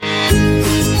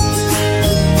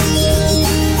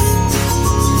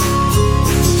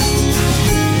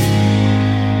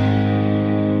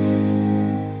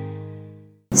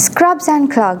Scrubs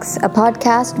and Clogs, a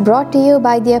podcast brought to you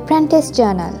by the Apprentice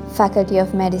Journal, Faculty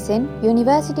of Medicine,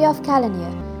 University of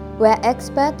Kelaniya, where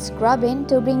experts scrub in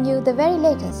to bring you the very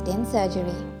latest in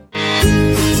surgery.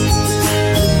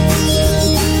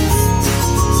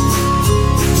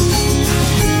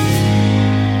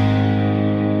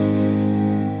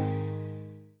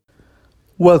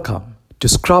 Welcome to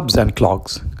Scrubs and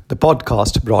Clogs, the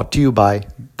podcast brought to you by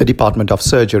the Department of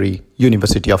Surgery,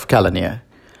 University of Kelaniya.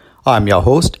 I'm your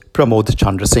host, Pramod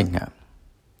Chandrasinghe.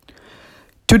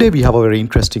 Today we have a very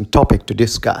interesting topic to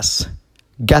discuss,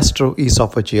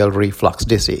 gastroesophageal reflux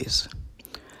disease.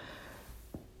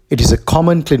 It is a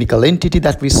common clinical entity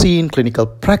that we see in clinical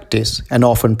practice and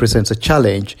often presents a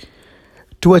challenge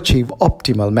to achieve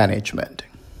optimal management.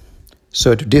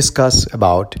 So to discuss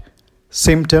about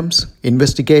symptoms,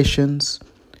 investigations,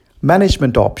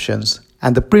 management options,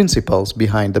 and the principles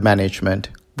behind the management,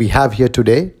 we have here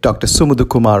today Dr. Sumudhu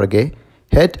Kumarage,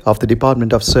 Head of the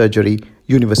Department of Surgery,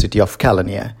 University of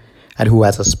Kelaniya, and who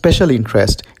has a special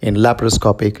interest in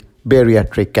laparoscopic,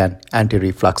 bariatric, and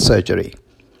anti-reflux surgery.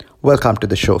 Welcome to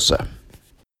the show, sir.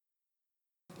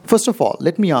 First of all,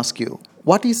 let me ask you,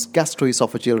 what is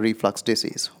gastroesophageal reflux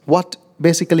disease? What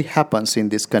basically happens in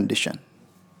this condition?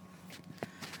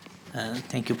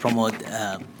 Thank you, Pramod.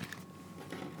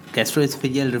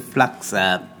 Gastroesophageal reflux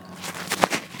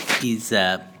is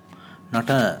a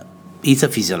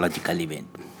physiological event.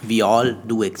 We all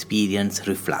do experience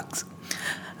reflux.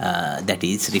 That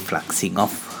is refluxing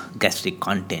of gastric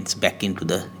contents back into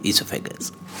the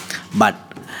esophagus. But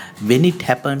when it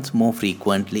happens more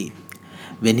frequently,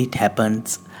 when it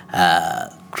happens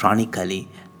chronically,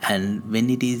 and when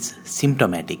it is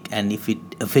symptomatic, and if it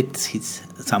affects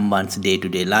someone's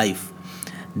day-to-day life,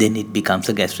 then it becomes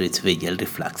a gastroesophageal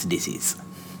reflux disease.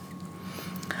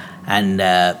 And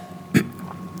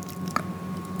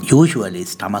usually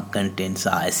stomach contents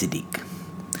are acidic,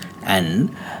 and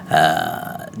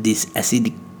these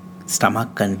acidic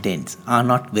stomach contents are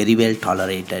not very well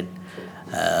tolerated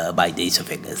by the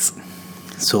esophagus.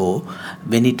 So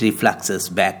when it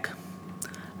refluxes back,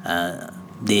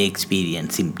 they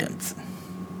experience symptoms.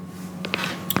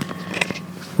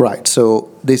 Right,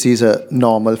 so this is a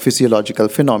normal physiological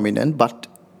phenomenon, but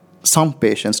some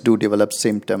patients do develop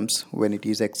symptoms when it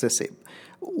is excessive.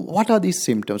 What are these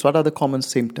symptoms? What are the common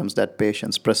symptoms that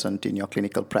patients present in your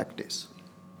clinical practice?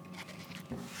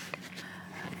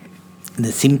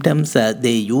 The symptoms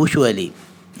they usually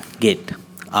get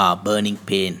are burning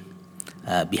pain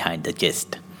behind the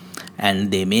chest,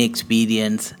 and they may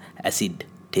experience acid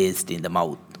taste in the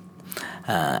mouth.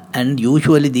 And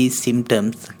usually these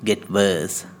symptoms get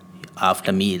worse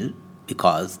after meal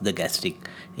because the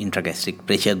intragastric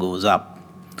pressure goes up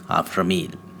after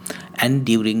meal, and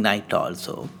during night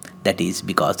also. That is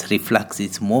because reflux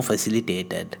is more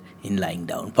facilitated in lying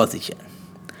down position.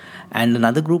 And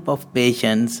another group of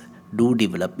patients do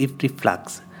develop, if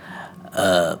reflux,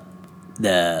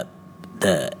 the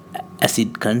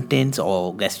acid contents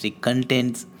or gastric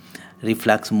contents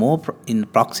reflux more in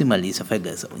proximal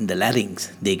esophagus, in the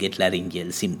larynx, they get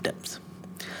laryngeal symptoms.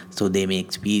 So they may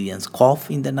experience cough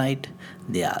in the night,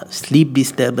 there are sleep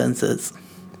disturbances,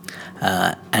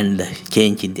 and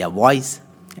change in their voice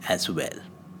as well.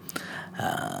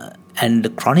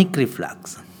 And chronic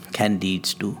reflux can lead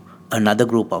to another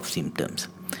group of symptoms.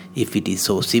 If it is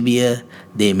so severe,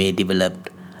 they may develop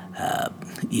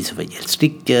esophageal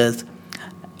strictures,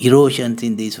 erosions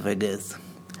in the esophagus,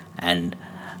 and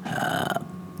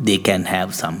they can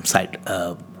have some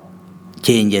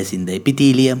changes in the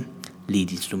epithelium,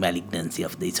 leading to malignancy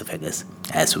of the esophagus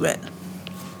as well.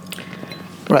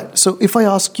 Right. So if I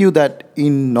ask you that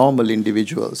in normal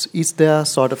individuals, is there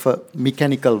sort of a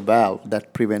mechanical valve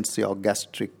that prevents your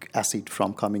gastric acid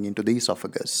from coming into the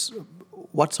esophagus?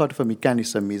 What sort of a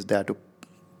mechanism is there to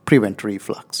prevent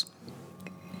reflux?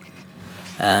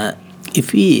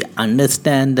 If we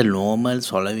understand the normal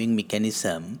swallowing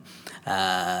mechanism,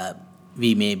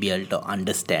 we may be able to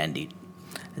understand it.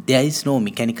 There is no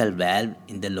mechanical valve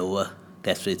in the lower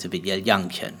gastroesophageal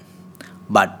junction,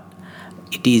 but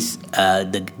it is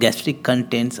the gastric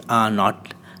contents are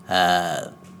not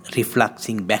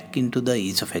refluxing back into the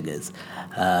esophagus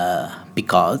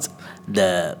because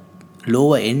the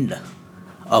lower end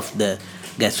of the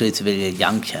gastroesophageal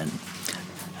junction,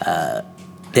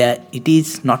 there it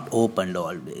is not opened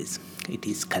always, it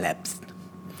is collapsed.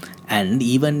 And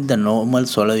even the normal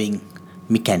swallowing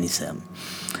mechanism,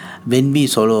 when we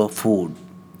swallow food,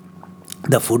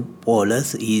 the food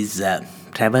bolus is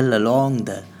travel along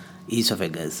the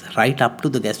esophagus right up to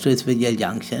the gastroesophageal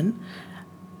junction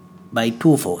by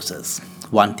two forces.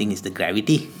 One thing is the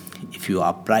gravity, if you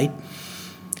are upright.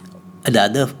 The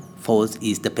other force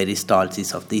is the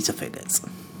peristalsis of the esophagus,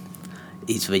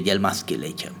 esophageal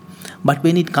musculature. But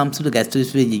when it comes to the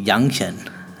gastroesophageal junction,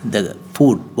 the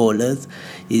food bolus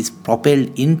is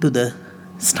propelled into the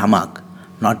stomach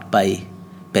not by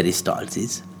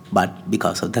peristalsis but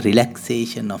because of the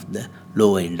relaxation of the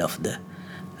lower end of the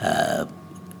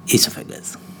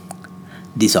esophagus.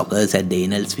 This occurs at the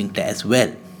anal sphincter as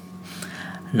well.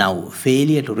 Now,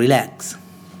 failure to relax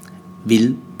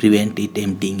will prevent it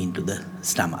emptying into the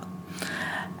stomach.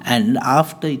 And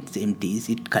after it empties,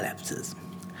 it collapses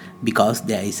because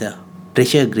there is a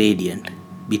pressure gradient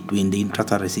between the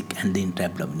intrathoracic and the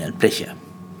intra-abdominal pressure.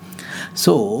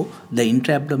 So, the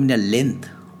intra-abdominal length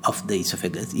of the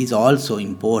esophagus is also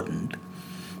important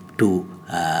to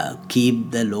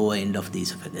keep the lower end of the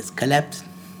esophagus collapse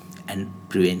and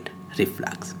prevent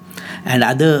reflux. And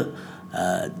other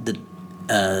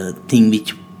thing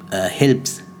which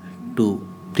helps to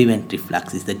prevent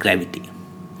reflux is the gravity.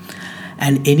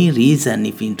 And any reason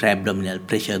if intra-abdominal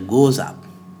pressure goes up,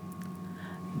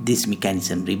 this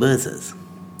mechanism reverses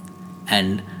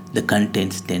and the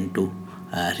contents tend to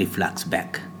reflux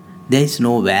back. There is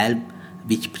no valve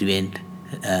which prevent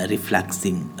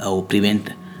refluxing or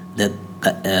prevent the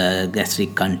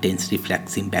gastric contents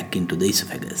refluxing back into the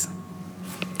esophagus.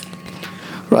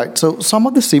 Right. So some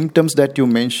of the symptoms that you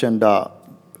mentioned are,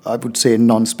 I would say,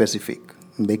 non-specific.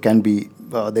 They can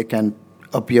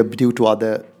appear due to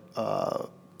other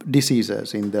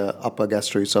diseases in the upper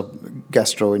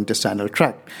gastrointestinal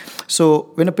tract.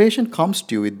 So when a patient comes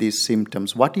to you with these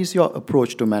symptoms, what is your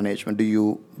approach to management? Do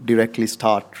you directly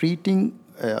start treating,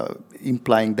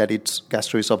 implying that it's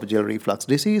gastroesophageal reflux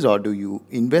disease, or do you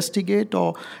investigate,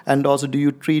 and also do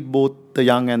you treat both the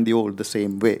young and the old the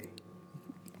same way?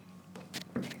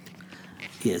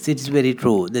 Yes, it is very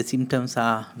true. The symptoms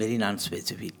are very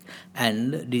non-specific,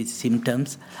 and these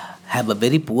symptoms have a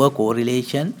very poor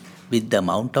correlation with the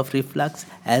amount of reflux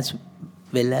as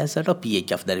well as sort of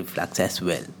pH of the reflux as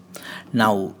well.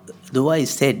 Now, though I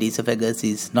said esophagus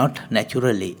is not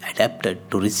naturally adapted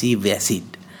to receive acid,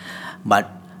 but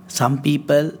some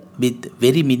people with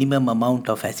very minimum amount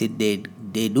of acid, they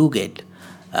do get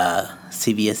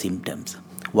severe symptoms,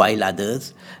 while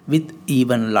others with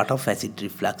even a lot of acid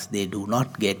reflux, they do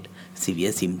not get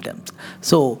severe symptoms.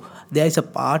 So there is a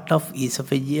part of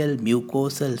esophageal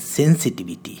mucosal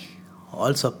sensitivity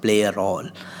also play a role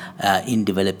in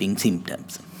developing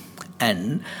symptoms.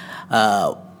 And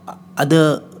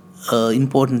other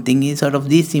important thing is sort of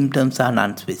these symptoms are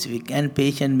non-specific, and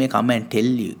patient may come and tell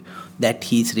you that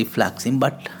he is refluxing,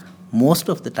 but most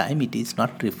of the time it is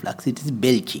not reflux, it is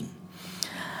belching.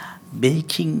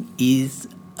 Belching is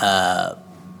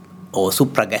or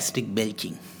supragastric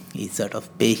belching is sort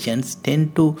of patients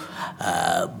tend to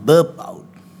burp out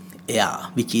air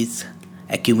which is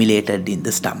accumulated in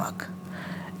the stomach.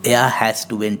 Air has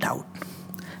to vent out.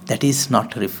 That is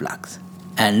not reflux.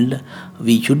 And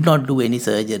we should not do any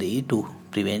surgery to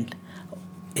prevent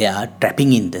air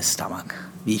trapping in the stomach.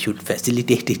 We should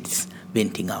facilitate its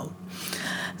venting out.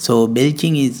 So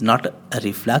belching is not a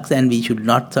reflux, and we should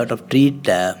not sort of treat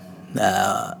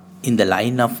in the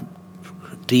line of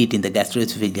treating the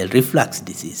gastroesophageal reflux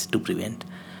disease to prevent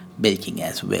belching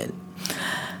as well.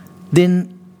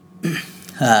 Then,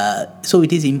 so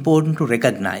it is important to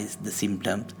recognize the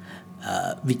symptoms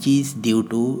which is due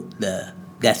to the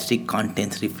gastric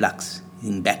contents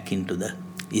refluxing back into the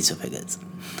esophagus.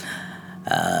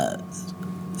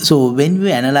 So when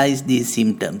we analyze these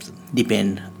symptoms,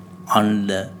 depend on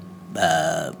the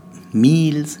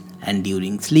meals and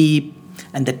during sleep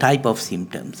and the type of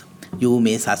symptoms, you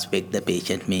may suspect the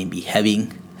patient may be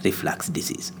having reflux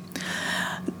disease.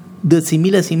 The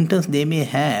similar symptoms they may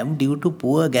have due to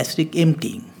poor gastric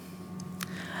emptying,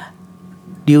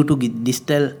 due to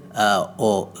distal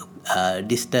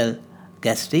distal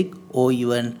gastric or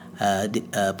even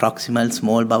proximal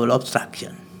small bowel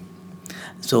obstruction.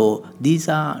 So these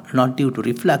are not due to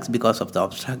reflux because of the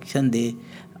obstruction. They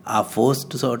are forced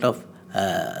to sort of,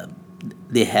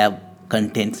 they have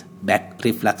contents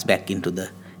reflux back into the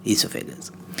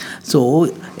esophagus. So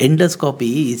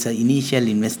endoscopy is an initial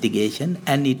investigation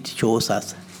and it shows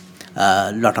us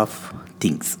a lot of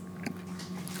things.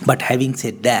 But having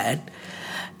said that,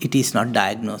 it is not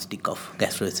diagnostic of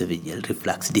gastroesophageal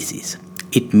reflux disease.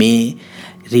 It may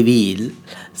reveal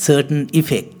certain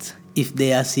effects if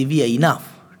they are severe enough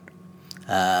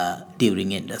during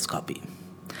endoscopy.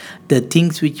 The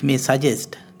things which may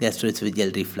suggest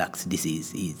gastroesophageal reflux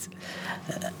disease is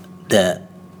the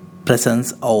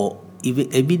presence or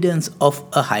evidence of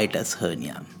a hiatus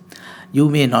hernia. You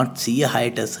may not see a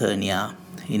hiatus hernia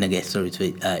in a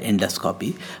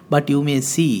endoscopy, but you may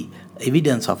see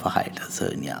evidence of a hiatus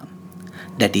hernia.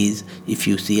 That is, if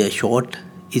you see a short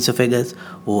esophagus,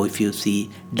 or if you see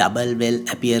double well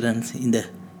appearance in the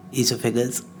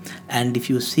esophagus, and if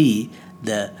you see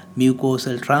the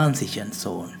mucosal transition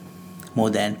zone more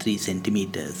than 3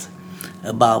 centimeters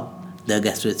above the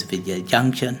gastroesophageal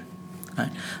junction,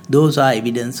 right? Those are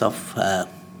evidence of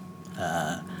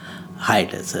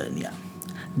hiatus hernia.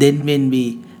 Then when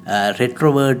we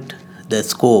retrovert the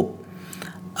scope,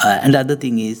 another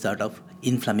thing is sort of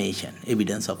inflammation,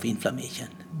 evidence of inflammation,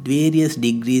 various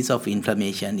degrees of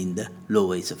inflammation in the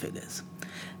lower esophagus.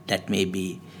 That may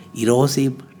be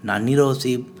erosive,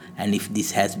 non-erosive, and if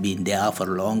this has been there for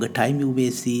a longer time, you may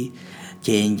see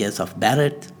changes of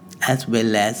Barrett as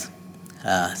well as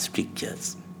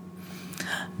strictures,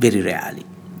 very rarely.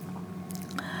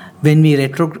 When we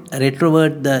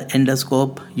retrovert the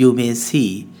endoscope, you may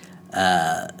see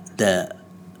the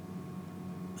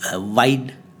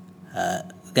wide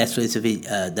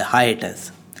gastroesophageal, the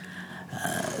hiatus.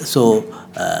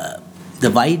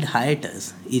 The wide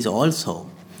hiatus is also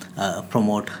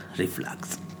promote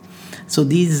reflux. So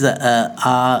these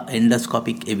are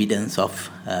endoscopic evidence of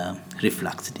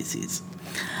reflux disease.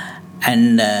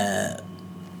 And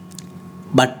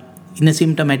but in a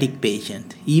symptomatic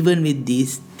patient, even with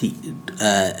these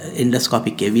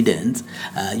endoscopic evidence,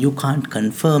 you can't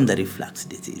confirm the reflux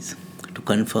disease. To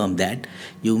confirm that,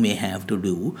 you may have to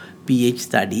do pH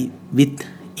study with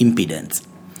impedance,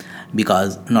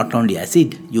 because not only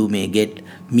acid, you may get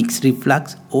mixed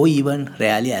reflux or even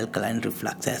rarely alkaline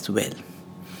reflux as well.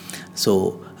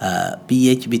 So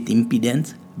pH with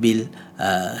impedance will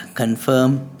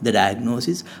confirm the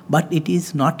diagnosis, but it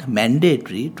is not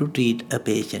mandatory to treat a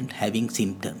patient having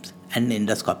symptoms and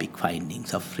endoscopic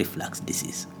findings of reflux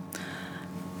disease.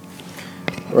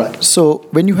 Right. So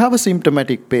when you have a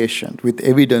symptomatic patient with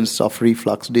evidence of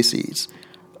reflux disease,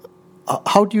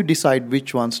 how do you decide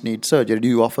which ones need surgery? Do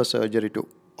you offer surgery to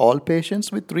all patients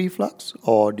with reflux,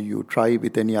 or do you try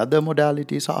with any other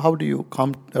modalities? How do you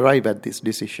arrive at this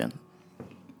decision?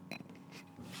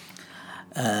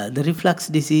 The reflux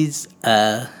disease,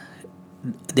 there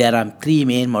are 3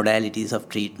 main modalities of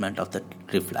treatment of the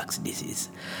reflux disease.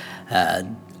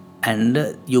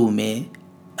 And you may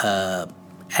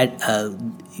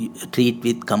treat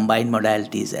with combined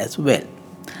modalities as well.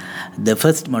 The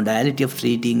first modality of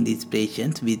treating these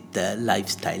patients with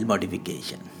lifestyle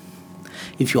modification.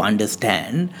 If you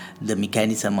understand the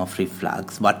mechanism of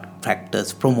reflux, what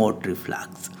factors promote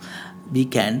reflux, we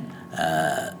can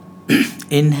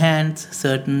enhance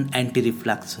certain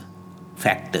anti-reflux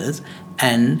factors,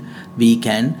 and we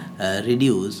can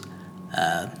reduce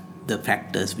the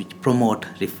factors which promote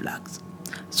reflux.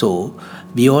 So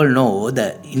we all know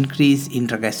the increased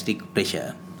intragastric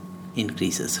pressure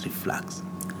increases reflux.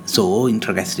 So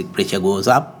intragastric pressure goes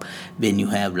up when you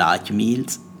have large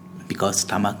meals, because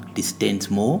stomach distends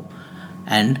more,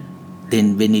 and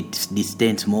then when it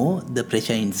distends more, the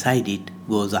pressure inside it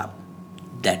goes up.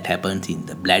 That happens in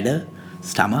the bladder,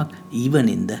 stomach, even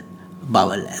in the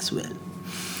bowel as well.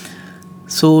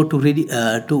 So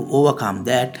to overcome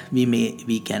that,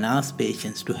 we can ask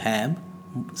patients to have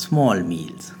small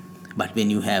meals. But when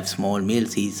you have small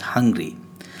meals, he is hungry.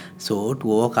 So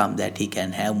to overcome that, he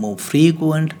can have more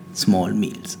frequent small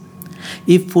meals.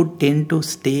 If food tend to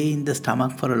stay in the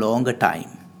stomach for a longer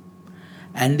time,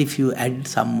 and if you add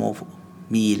some more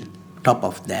meal top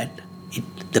of that,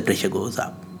 the pressure goes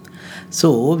up.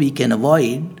 So we can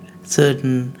avoid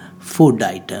certain food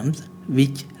items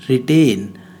which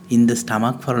retain in the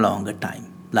stomach for a longer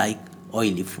time, like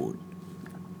oily food.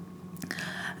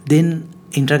 Then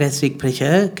intragastric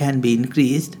pressure can be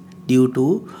increased due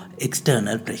to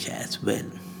external pressure as well.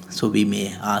 So we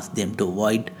may ask them to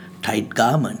avoid tight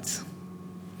garments.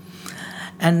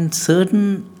 And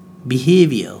certain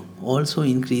behavior also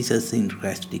increases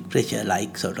intragastric pressure,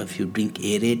 like sort of you drink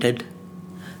aerated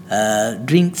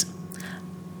drinks,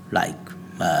 like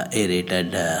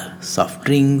aerated soft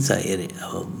drinks,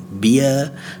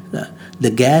 beer. The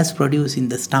gas produced in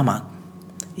the stomach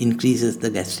increases the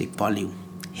gastric volume,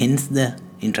 hence the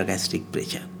intragastric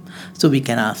pressure. So we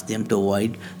can ask them to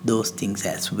avoid those things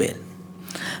as well.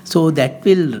 So that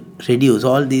will reduce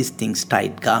all these things,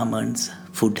 tight garments,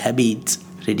 food habits,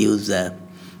 reduce the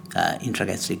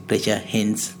intragastric pressure,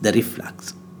 hence the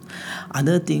reflux.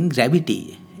 Other thing,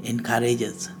 gravity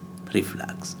encourages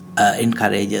reflux,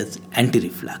 encourages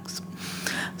anti-reflux.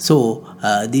 So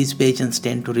these patients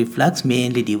tend to reflux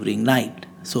mainly during night.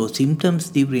 So symptoms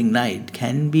during night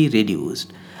can be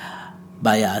reduced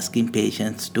by asking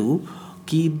patients to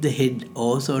keep the head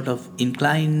or sort of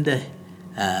incline the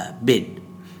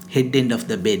head end of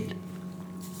the bed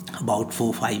about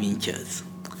 4-5 inches.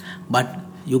 But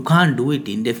you can't do it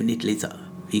indefinitely. So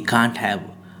We can't have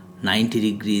 90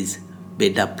 degrees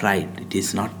bed upright. It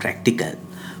is not practical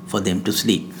for them to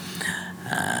sleep.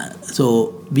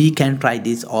 So we can try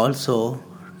this also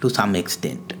to some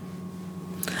extent.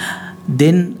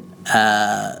 Then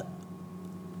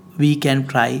we can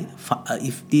try,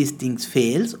 if these things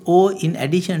fails, or in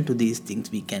addition to these things,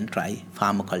 we can try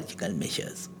pharmacological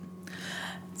measures.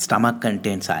 Stomach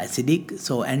contents are acidic,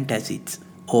 so antacids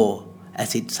or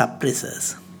acid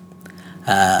suppressors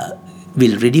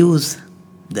will reduce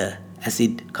the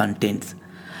acid contents,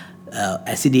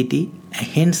 acidity,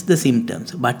 hence the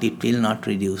symptoms, but it will not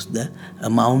reduce the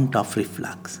amount of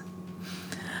reflux.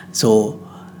 So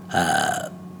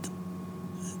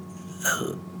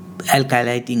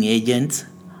alkylating agents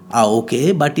are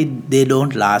okay, but they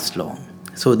don't last long.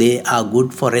 So they are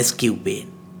good for rescue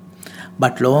pain.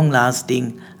 But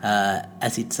long-lasting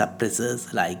acid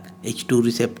suppressors like H2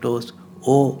 receptors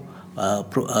or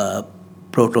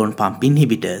proton pump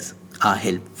inhibitors are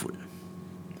helpful.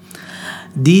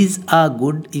 These are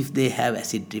good if they have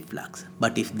acid reflux,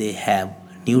 but if they have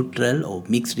neutral or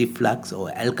mixed reflux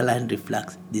or alkaline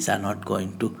reflux, these are not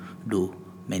going to do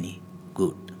many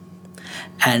good.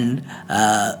 And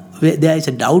there is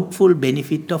a doubtful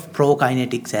benefit of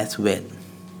prokinetics as well.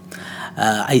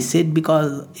 I said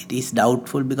because it is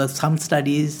doubtful because some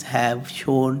studies have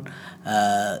shown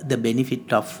the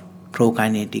benefit of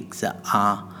prokinetics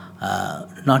are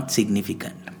not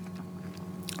significant.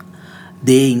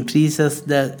 They increases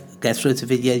the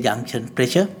gastroesophageal junction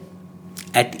pressure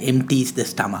and empties the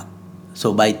stomach.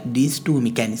 So by these two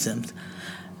mechanisms,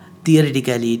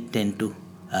 theoretically it tend to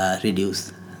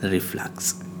reduce the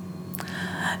reflux.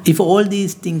 If all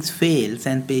these things fails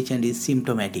and patient is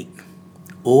symptomatic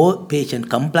or patient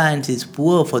compliance is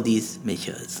poor for these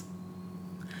measures,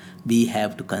 we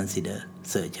have to consider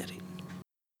surgery.